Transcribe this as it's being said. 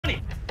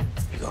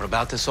Going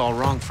about this all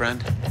wrong,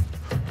 friend.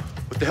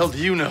 What the hell do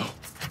you know?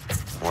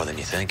 More than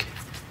you think.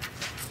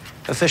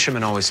 A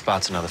fisherman always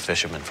spots another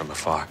fisherman from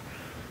afar.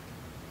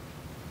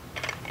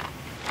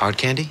 Hard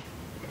candy?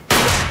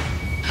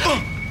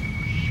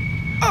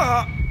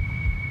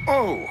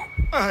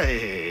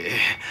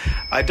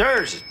 I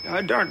durs.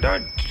 I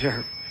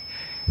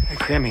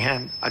crammy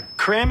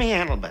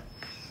handle bit.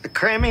 A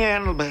crammy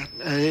handle bit.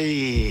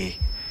 Ay,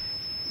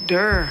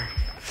 dur.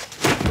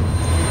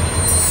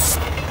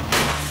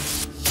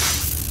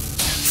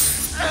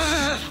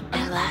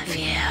 I love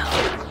you.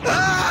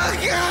 I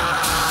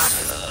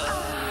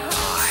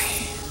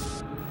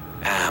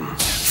am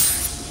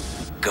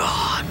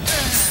God.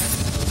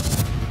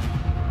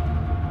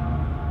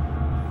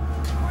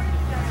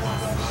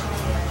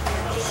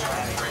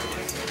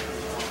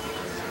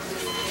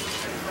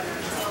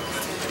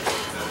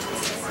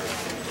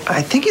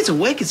 I think he's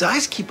awake. His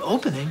eyes keep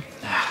opening.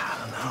 I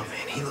don't know,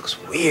 man. He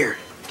looks weird.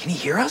 Can he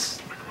hear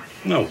us?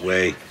 No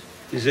way.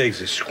 His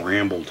eggs are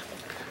scrambled.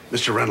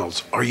 Mr.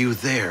 Reynolds, are you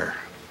there?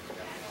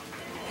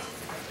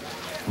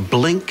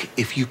 Blink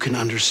if you can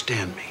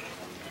understand me.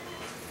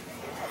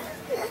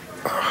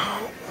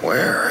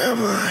 Where am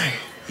I?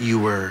 You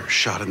were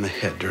shot in the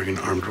head during an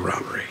armed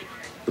robbery.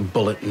 The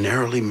bullet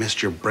narrowly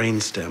missed your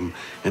brainstem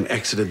and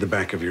exited the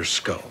back of your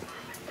skull.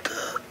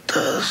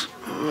 Does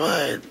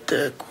my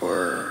dick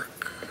work?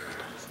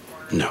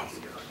 No,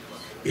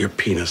 your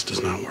penis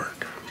does not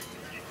work.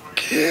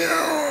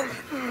 Kill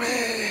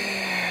me.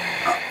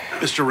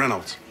 Mr.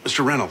 Reynolds,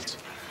 Mr. Reynolds.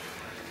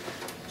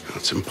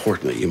 It's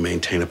important that you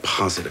maintain a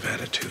positive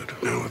attitude.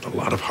 Now, with a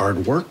lot of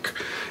hard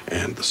work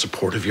and the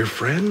support of your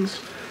friends,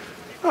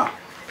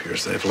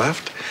 appears they've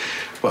left.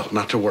 Well,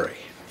 not to worry.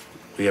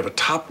 We have a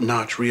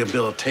top-notch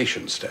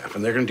rehabilitation staff,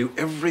 and they're going to do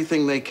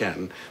everything they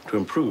can to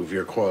improve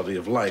your quality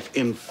of life.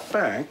 In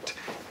fact,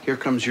 here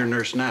comes your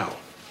nurse now.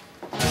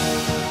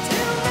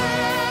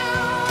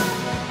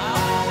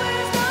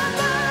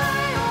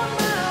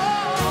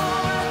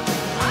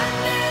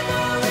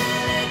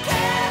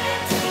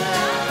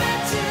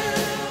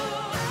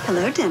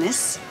 Hello,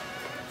 Dennis.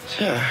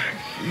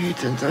 Jackie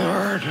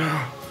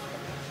Denardo.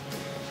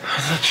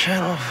 The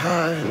Channel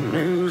 5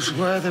 News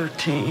weather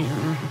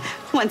team.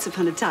 Once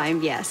upon a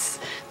time, yes.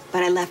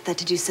 But I left that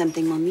to do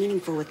something more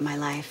meaningful with my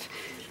life.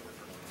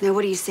 Now,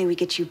 what do you say we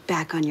get you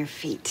back on your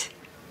feet?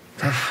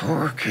 The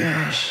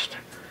forecast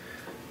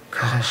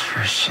calls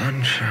for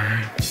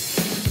sunshine.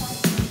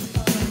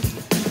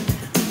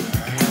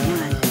 Come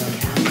on,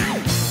 come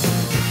on.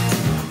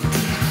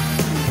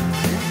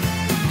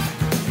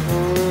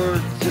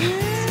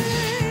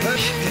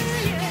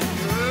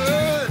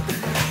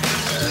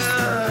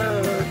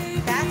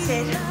 That's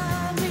it.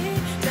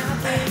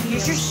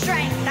 Use your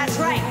strength. That's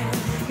right.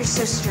 You're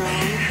so strong.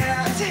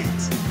 That's it.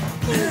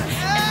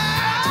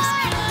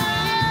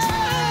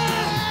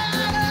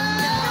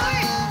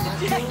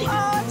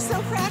 Oh, I'm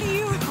so proud of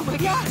you. Oh my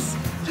gosh.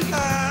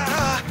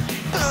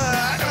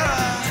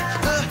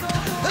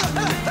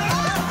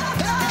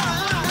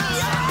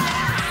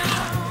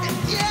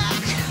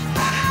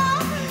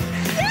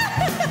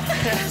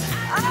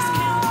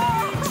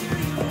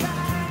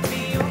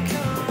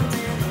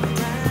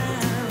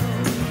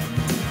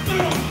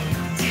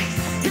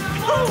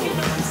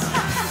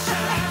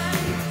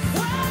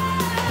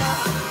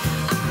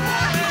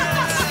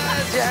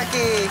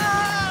 Jackie,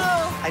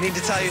 I need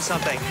to tell you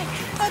something.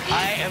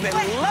 I am in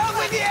love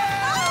with you!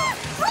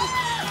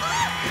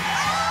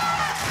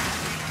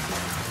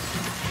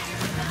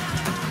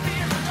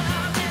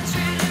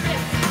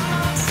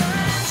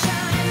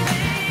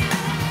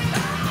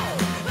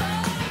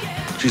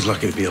 She's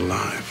lucky to be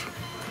alive.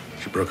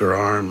 She broke her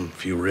arm, a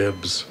few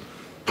ribs,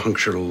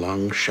 punctured a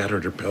lung,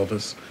 shattered her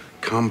pelvis,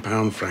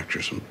 compound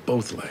fractures in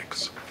both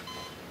legs.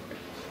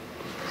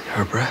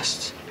 Her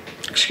breasts?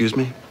 Excuse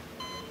me?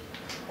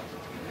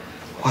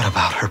 What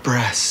about her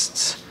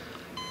breasts?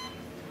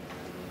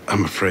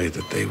 I'm afraid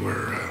that they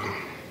were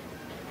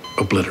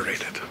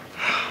obliterated.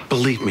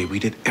 Believe me, we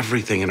did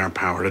everything in our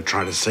power to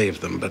try to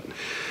save them, but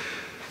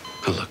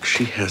look,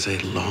 she has a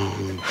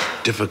long,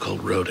 difficult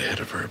road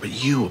ahead of her, but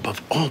you,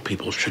 above all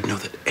people, should know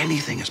that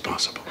anything is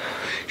possible.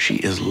 She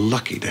is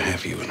lucky to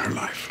have you in her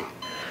life.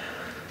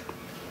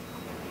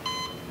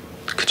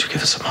 Could you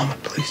give us a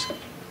moment, please?